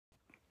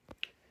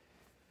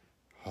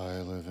Hi,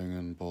 living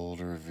in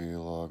Boulder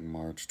vlog,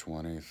 March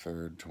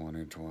 23rd,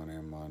 2020,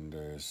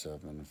 Monday,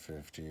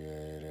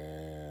 7:58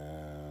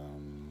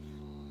 a.m.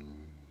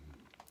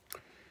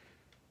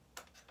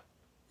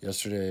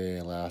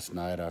 Last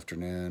night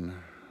afternoon,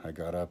 I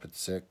got up at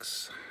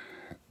 6,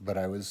 but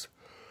I was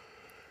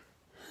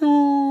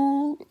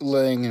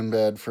laying in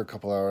bed for a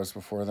couple hours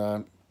before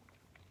that.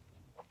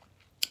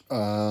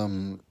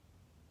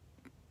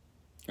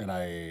 And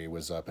I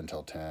was up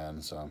until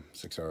 10, so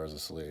 6 hours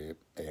of sleep,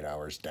 8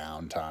 hours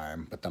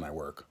downtime, but then I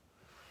work.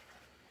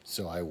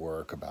 So I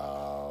work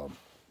about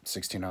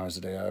 16 hours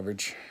a day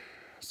average,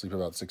 sleep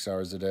about 6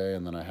 hours a day,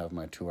 and then I have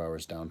my 2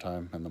 hours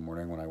downtime in the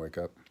morning when I wake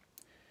up.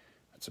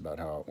 That's about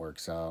how it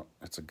works out.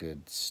 It's a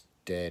good,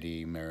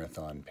 steady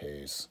marathon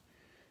pace.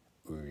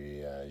 Oh,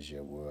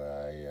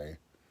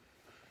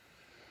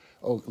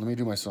 let me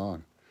do my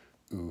song.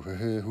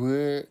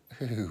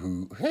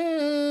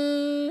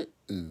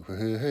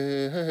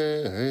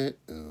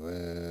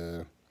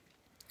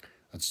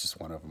 That's just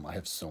one of them. I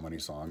have so many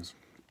songs.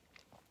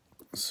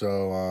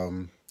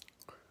 So,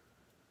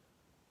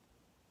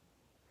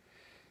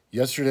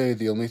 yesterday,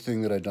 the only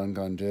thing that I done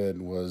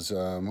was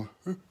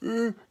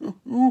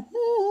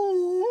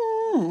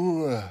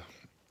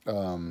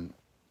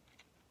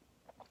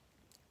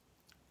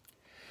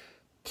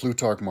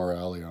Plutarch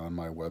Moralia on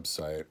my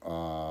website.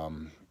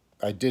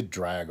 I did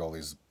drag all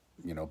these,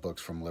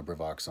 books from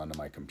LibriVox onto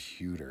my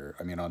computer.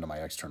 Onto my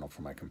external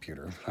for my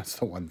computer. That's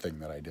the one thing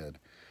that I did.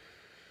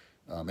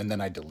 And then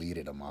I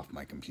deleted them off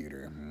my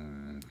computer.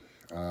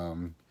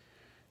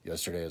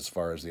 Yesterday, as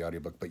far as the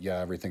audiobook, but yeah,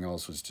 everything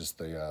else was just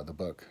the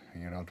book,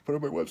 to put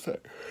on my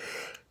website.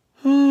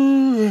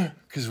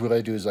 Because what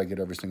I do is I get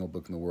every single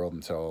book in the world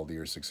until the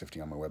year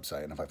 650 on my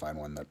website, and if I find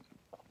one that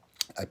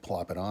I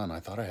plop it on. I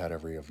thought I had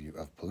every of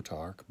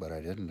Plutarch, but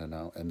I didn't.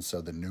 And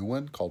so the new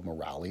one called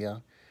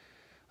Moralia,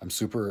 I'm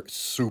super,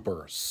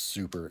 super,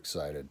 super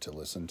excited to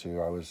listen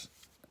to.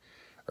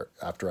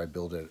 After I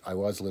build it, I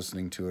was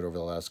listening to it over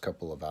the last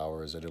couple of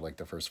hours. I did like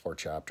the first 4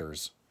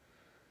 chapters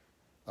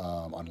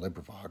on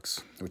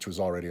LibriVox, which was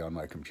already on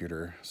my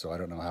computer. So I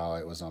don't know how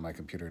it was on my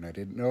computer, and I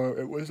didn't know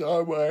it was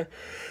on my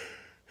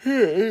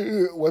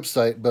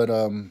website. But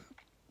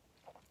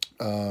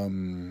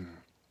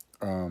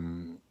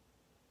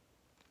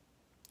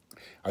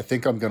I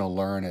think I'm going to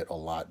learn it a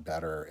lot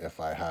better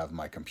if I have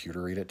my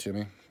computer read it to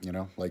me.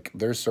 Like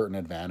there's certain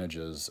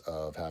advantages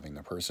of having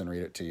the person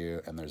read it to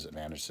you, and there's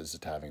advantages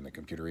to having the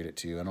computer read it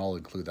to you. And I'll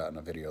include that in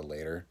a video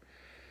later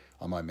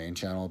on my main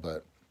channel.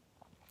 But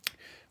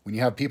when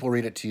you have people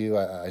read it to you,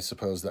 I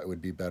suppose that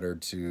would be better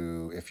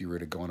if you were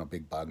to go on a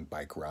big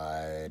bike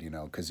ride,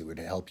 because it would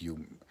help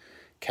you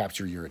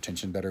capture your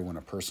attention better when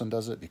a person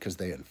does it, because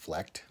they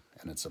inflect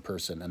and it's a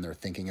person and they're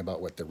thinking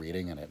about what they're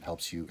reading, and it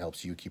helps you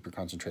keep your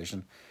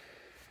concentration.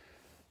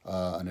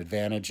 An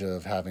advantage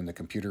of having the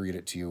computer read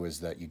it to you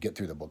is that you get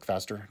through the book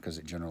faster, because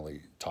it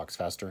generally talks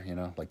faster.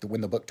 Like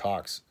when the book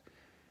talks,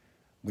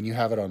 when you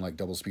have it on like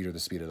double speed or the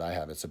speed that I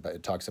have,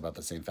 it talks about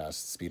the same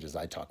fast speed as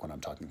I talk when I'm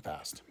talking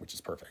fast, which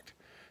is perfect.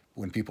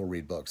 When people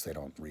read books, they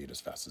don't read as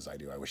fast as I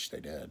do. I wish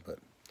they did, but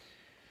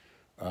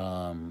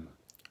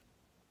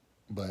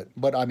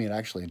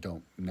actually,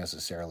 don't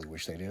necessarily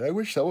wish they did. I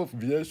wish some of them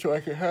did so I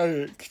could have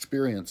an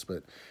experience.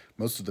 But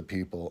most of the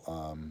people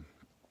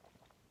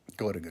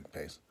go at a good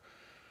pace.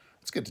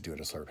 It's good to do it at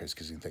a slower pace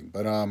because you can think.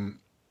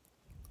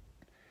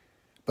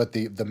 But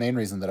the main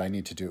reason that I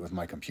need to do it with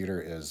my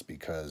computer is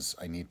because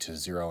I need to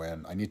zero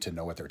in. I need to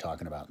know what they're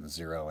talking about and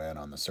zero in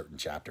on the certain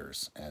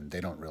chapters. And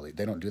they don't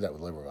do that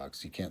with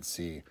LibriVox. You can't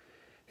see.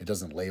 It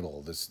doesn't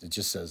label this. It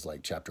just says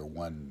like chapter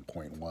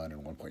 1.1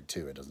 and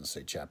 1.2. It doesn't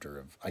say chapter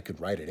of. I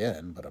could write it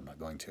in, but I'm not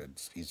going to.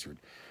 It's easier.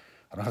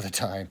 I don't have the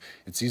time.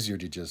 It's easier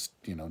to just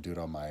do it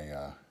on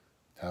my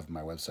have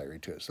my website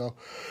read to it. So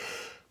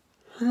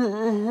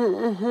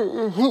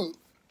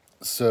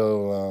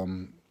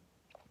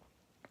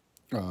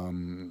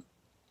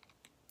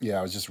yeah,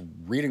 I was just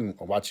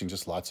watching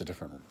just lots of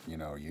different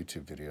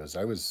YouTube videos.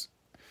 I was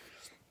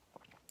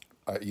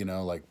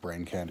like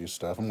brain candy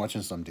stuff. I'm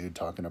watching some dude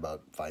talking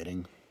about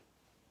fighting.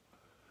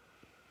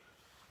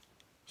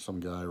 Some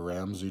guy,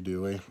 Ramsey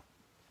Dewey.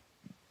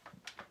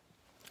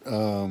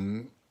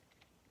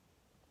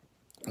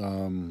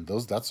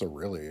 That's a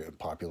really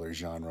popular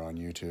genre on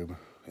YouTube.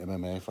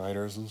 MMA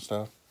fighters and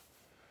stuff.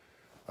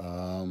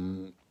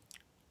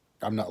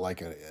 I'm not like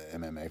an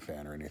MMA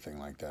fan or anything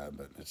like that,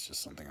 but it's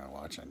just something I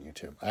watch on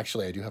YouTube.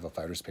 Actually, I do have a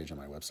fighters page on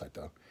my website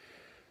though,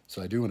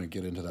 so I do want to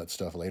get into that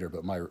stuff later.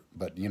 But I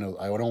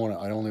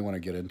only want to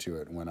get into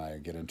it when I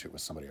get into it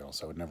with somebody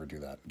else. I would never do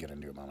that. Get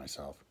into it by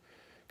myself,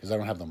 because I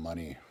don't have the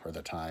money or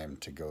the time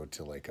to go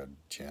to like a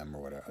gym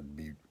or whatever,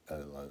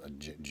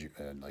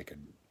 like a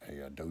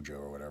dojo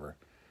or whatever.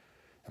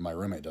 And my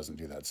roommate doesn't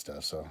do that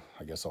stuff, so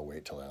I guess I'll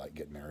wait till I like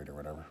get married or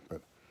whatever.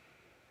 But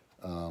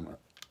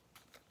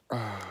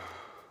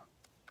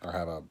or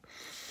have a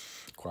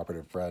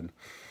cooperative friend.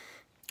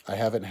 I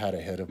haven't had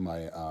a hit of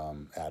my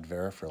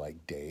Advair for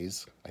like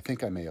days. I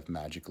think I may have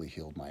magically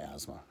healed my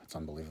asthma. It's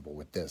unbelievable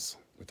with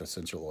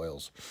essential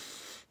oils.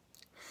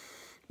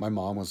 My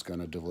mom was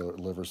gonna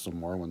deliver some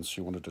more ones.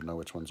 She wanted to know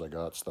which ones I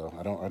got. So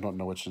I don't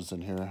know which is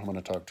in here. I'm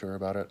gonna talk to her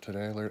about it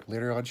today.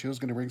 Later on, she was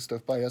gonna bring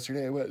stuff by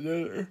yesterday.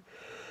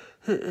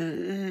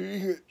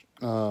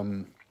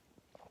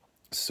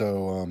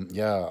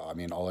 Yeah, I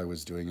mean, all I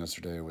was doing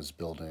yesterday was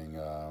building,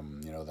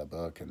 that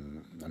book,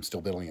 and I'm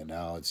still building it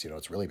now. It's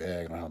really big.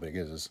 I don't know how big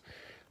it is.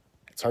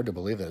 It's hard to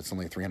believe that it's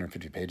only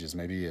 350 pages.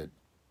 Maybe it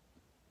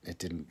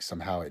didn't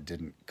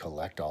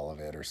collect all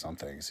of it or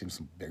something. It seems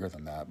bigger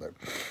than that, but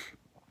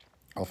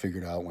I'll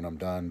figure it out when I'm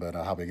done. But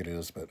how big it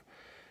is, but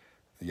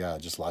yeah,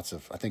 just lots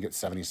of. I think it's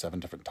 77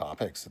 different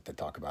topics that they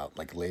talk about,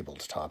 like labeled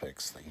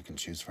topics that you can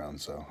choose from.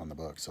 So on the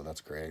book, so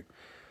that's great.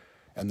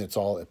 And it's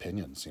all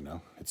opinions,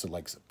 It's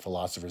like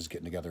philosophers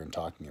getting together and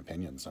talking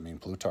opinions. I mean,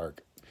 Plutarch.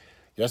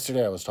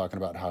 Yesterday I was talking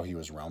about how he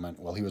was Roman.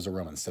 Well, he was a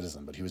Roman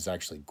citizen, but he was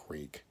actually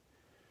Greek.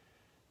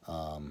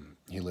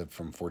 He lived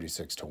from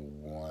 46 to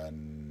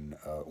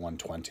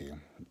 120.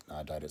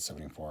 Died at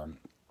 74.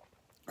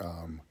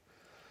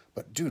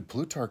 But dude,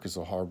 Plutarch is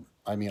a hard.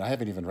 I mean, I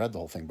haven't even read the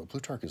whole thing, but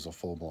Plutarch is a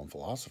full blown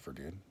philosopher,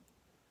 dude.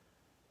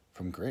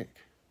 From Greek.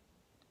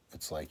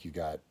 It's like you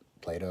got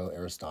Plato,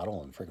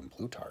 Aristotle, and freaking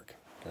Plutarch.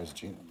 Guy's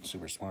genius,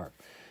 super smart,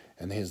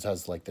 and his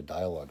has like the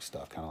dialogue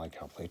stuff, kind of like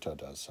how Plato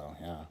does. So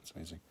yeah, it's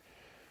amazing.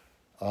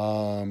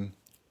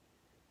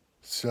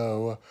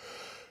 So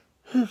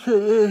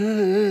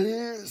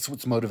it's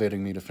what's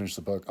motivating me to finish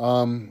the book.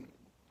 I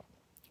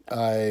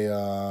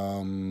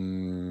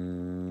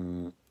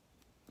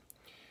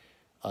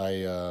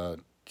I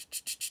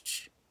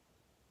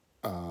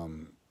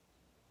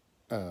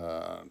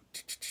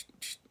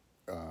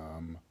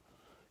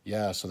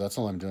Yeah, so that's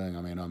all I'm doing.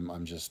 I mean,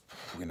 I'm just,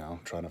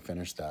 trying to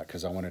finish that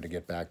because I wanted to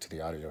get back to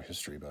the audio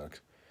history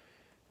book,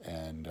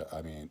 and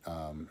I mean,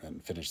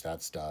 and finish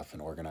that stuff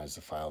and organize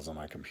the files on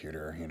my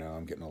computer.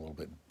 I'm getting a little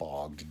bit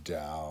bogged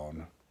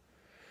down.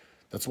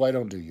 That's why I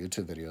don't do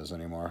YouTube videos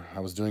anymore. I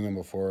was doing them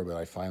before, but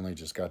I finally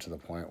just got to the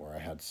point where I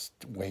had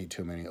way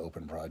too many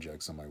open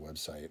projects on my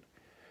website,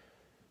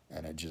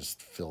 and it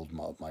just filled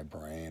up my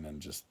brain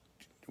and just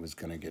it was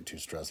going to get too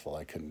stressful.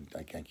 I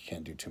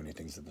can't do too many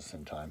things at the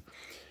same time.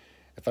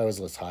 If I was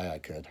less high, I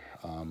could.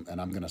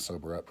 And I'm going to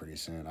sober up pretty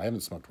soon. I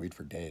haven't smoked weed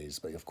for days,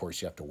 but of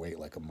course you have to wait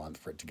like a month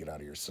for it to get out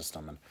of your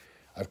system. And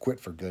I've quit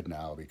for good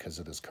now because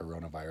of this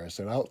coronavirus.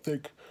 And I don't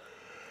think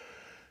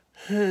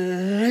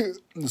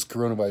this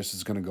coronavirus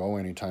is going to go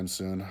anytime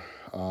soon.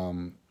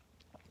 I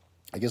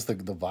guess the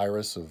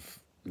virus of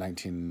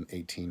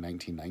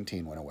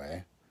 1919 went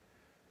away.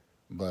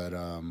 But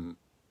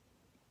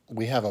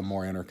we have a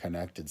more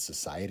interconnected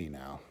society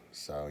now.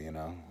 So,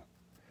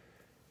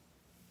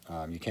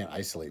 you can't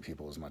isolate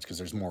people as much because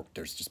there's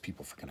just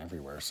people freaking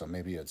everywhere. So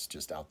maybe it's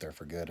just out there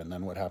for good. And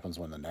then what happens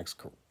when the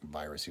next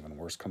virus, even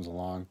worse, comes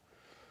along?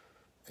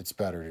 It's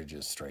better to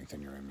just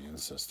strengthen your immune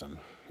system,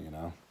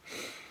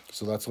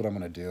 So that's what I'm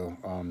going to do.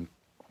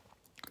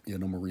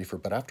 No more reefer.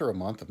 But after a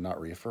month of not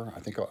reefer,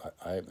 I think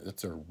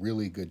it's a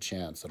really good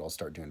chance that I'll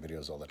start doing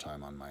videos all the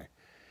time on my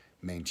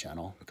main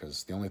channel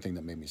because the only thing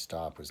that made me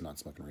stop was not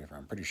smoking reefer,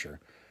 I'm pretty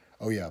sure.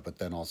 Oh yeah, but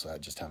then also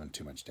just having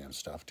too much damn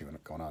stuff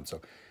going on.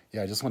 So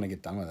yeah, I just want to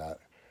get done with that.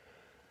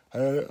 I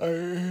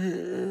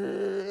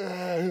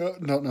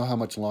don't know how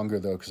much longer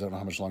though, because I don't know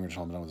how much longer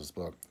until I'm done with this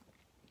book.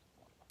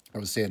 I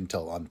was saying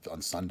until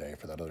on Sunday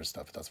for that other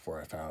stuff. That's before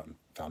I found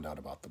out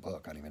about the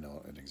book. I didn't even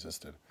know it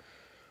existed.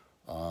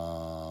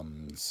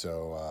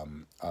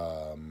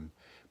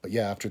 But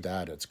yeah, after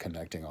that, it's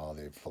connecting all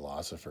the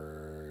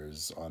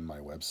philosophers on my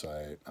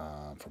website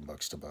from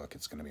books to book.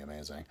 It's going to be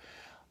amazing.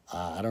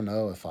 I don't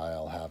know if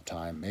I'll have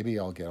time. Maybe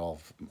I'll get all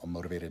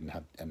motivated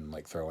and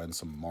like throw in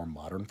some more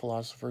modern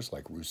philosophers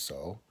like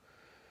Rousseau,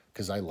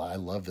 because I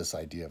love this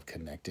idea of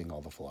connecting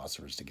all the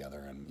philosophers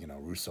together. And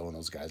Rousseau and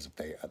those guys, if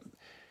they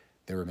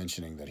were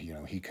mentioning that he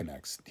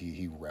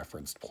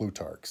referenced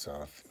Plutarch.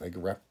 So if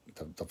the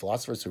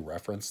philosophers who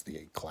reference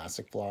the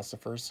classic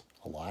philosophers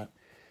a lot,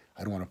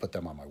 I don't want to put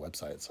them on my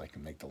website so I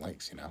can make the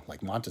links.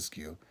 Like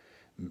Montesquieu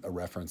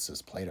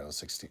references Plato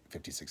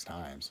 56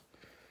 times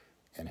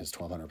in his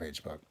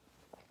 1,200-page book.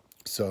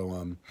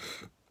 So,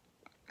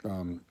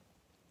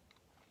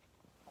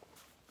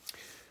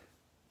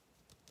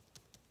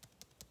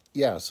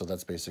 yeah, so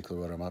that's basically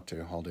what I'm up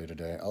to all day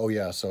today. Oh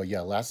yeah, so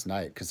yeah, last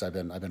night, because I've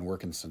been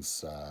working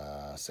since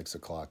 6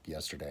 o'clock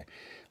yesterday.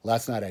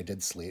 Last night I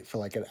did sleep for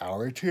like an hour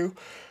or two.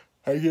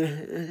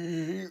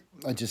 I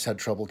just had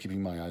trouble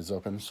keeping my eyes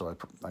open, so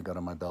I got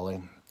on my belly,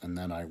 and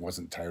then I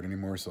wasn't tired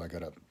anymore, so I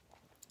got up.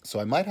 So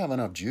I might have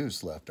enough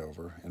juice left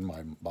over in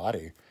my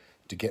body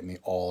to get me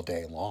all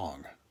day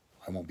long.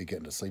 I won't be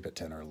getting to sleep at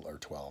 10 or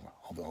 12,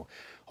 although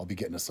I'll be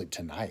getting to sleep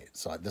tonight.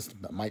 So this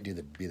might be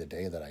the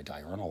day that I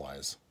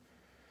diurnalize,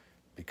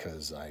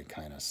 because I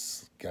kind of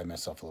got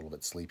myself a little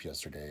bit sleep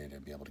yesterday to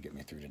be able to get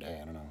me through today.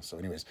 I don't know. So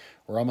anyways,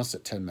 we're almost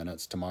at 10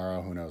 minutes.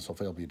 Tomorrow, who knows?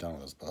 Hopefully I'll be done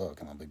with this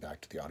book, and I'll be back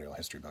to the audio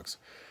history books.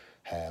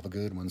 Have a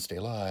good one. Stay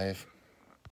alive.